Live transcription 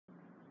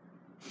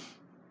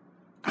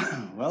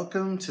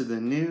Welcome to the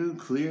new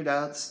cleared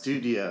out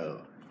studio.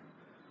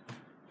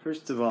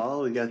 First of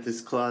all, we got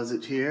this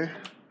closet here,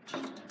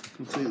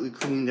 completely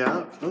cleaned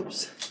out.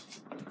 Oops.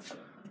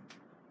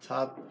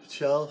 Top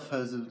shelf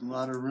has a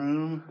lot of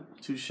room,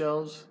 2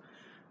 shelves.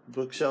 The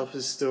bookshelf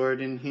is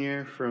stored in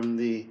here from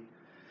the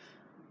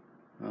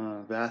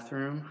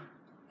bathroom.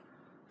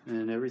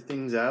 And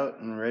everything's out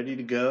and ready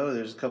to go.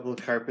 There's a couple of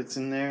carpets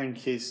in there in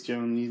case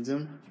Joan needs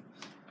them.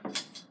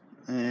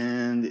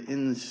 And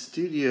in the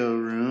studio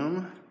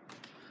room,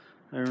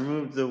 I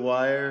removed the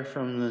wire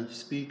from the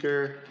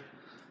speaker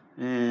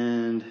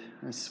and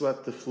I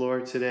swept the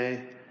floor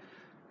today.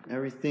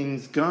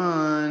 Everything's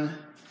gone.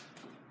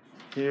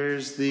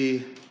 Here's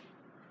the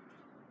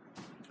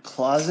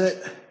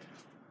closet.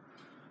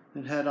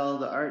 It had all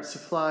the art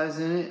supplies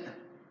in it.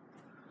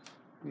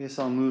 I guess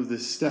I'll move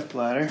this step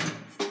ladder.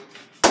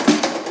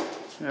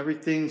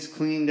 Everything's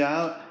cleaned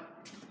out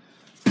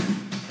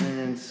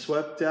and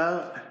swept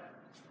out.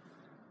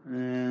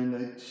 And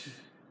I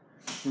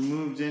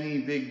removed any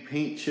big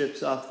paint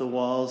chips off the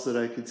walls that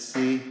I could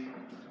see.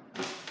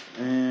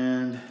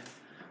 And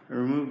I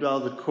removed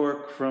all the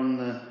cork from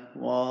the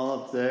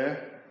wall up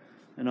there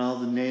and all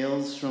the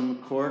nails from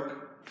the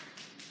cork.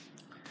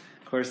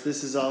 Of course,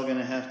 this is all going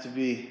to have to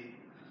be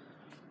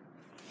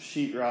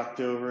sheetrocked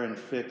over and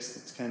fixed.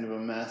 It's kind of a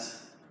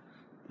mess.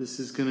 This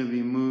is going to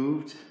be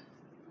moved.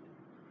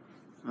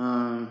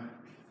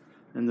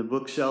 And the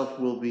bookshelf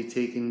will be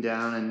taken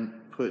down and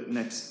put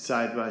next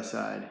side by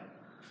side.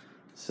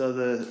 So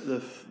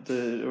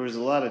there was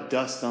a lot of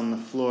dust on the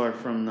floor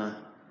from the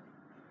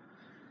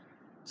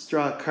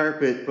straw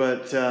carpet,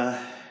 but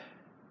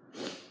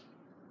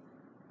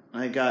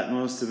I got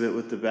most of it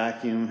with the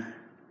vacuum,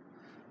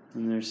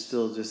 and there's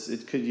still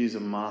it could use a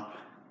mop.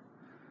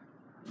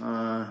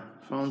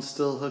 Phone's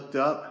still hooked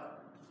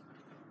up.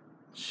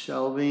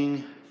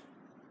 Shelving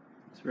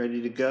is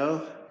ready to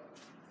go.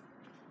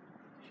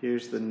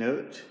 Here's the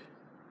note,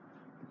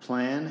 the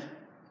plan,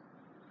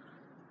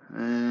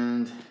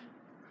 and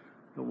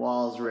the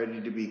wall's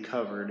ready to be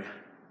covered.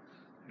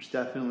 There's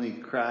definitely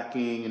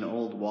cracking and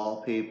old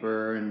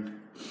wallpaper and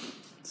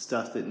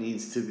stuff that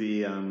needs to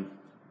be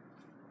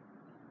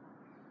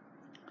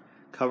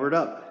covered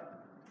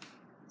up.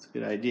 It's a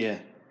good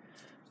idea.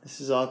 This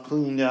is all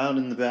cleaned out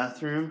in the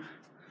bathroom.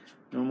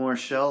 No more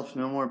shelf,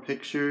 no more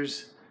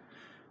pictures.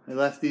 I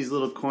left these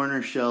little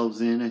corner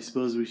shelves in. I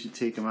suppose we should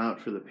take them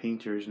out for the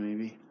painters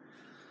maybe.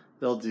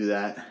 They'll do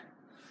that.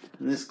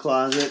 And this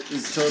closet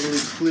is totally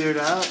cleared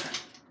out.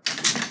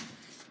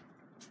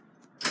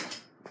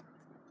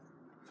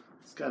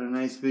 It's got a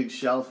nice big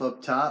shelf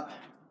up top.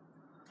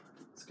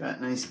 It's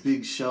got nice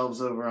big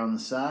shelves over on the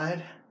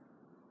side.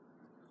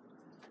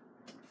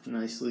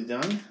 Nicely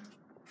done.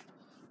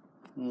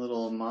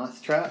 Little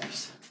moth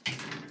traps.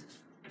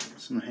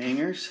 Some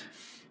hangers.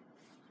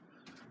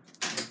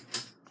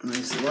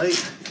 Nice light.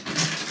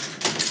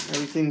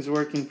 Everything's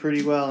working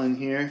pretty well in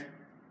here.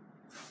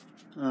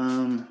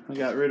 I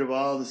got rid of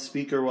all the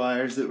speaker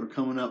wires that were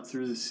coming up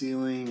through the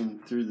ceiling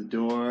and through the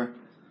door.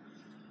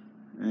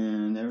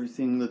 And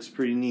everything looks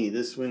pretty neat.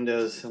 This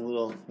window's a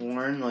little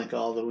worn like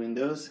all the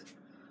windows.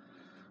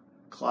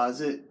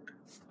 Closet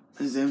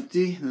is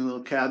empty, the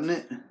little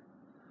cabinet.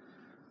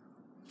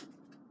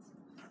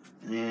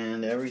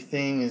 And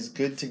everything is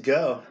good to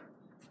go.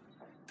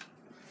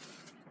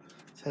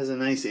 It has a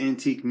nice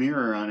antique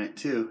mirror on it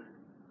too.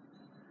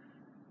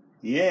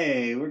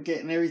 Yay, we're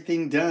getting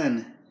everything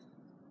done.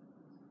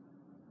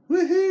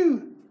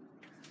 Woohoo!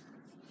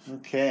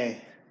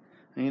 Okay,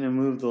 I'm going to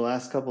move the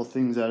last couple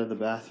things out of the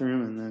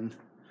bathroom and then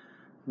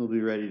we'll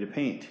be ready to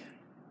paint.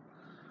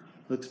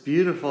 Looks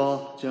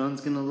beautiful. Joan's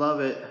going to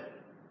love it.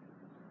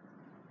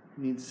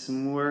 Needs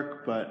some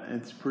work, but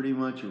it's pretty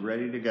much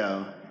ready to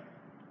go.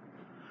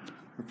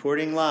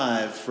 Reporting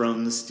live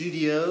from the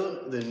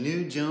studio, the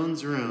new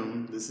Joan's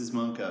room. This is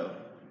Munko.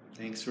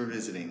 Thanks for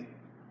visiting.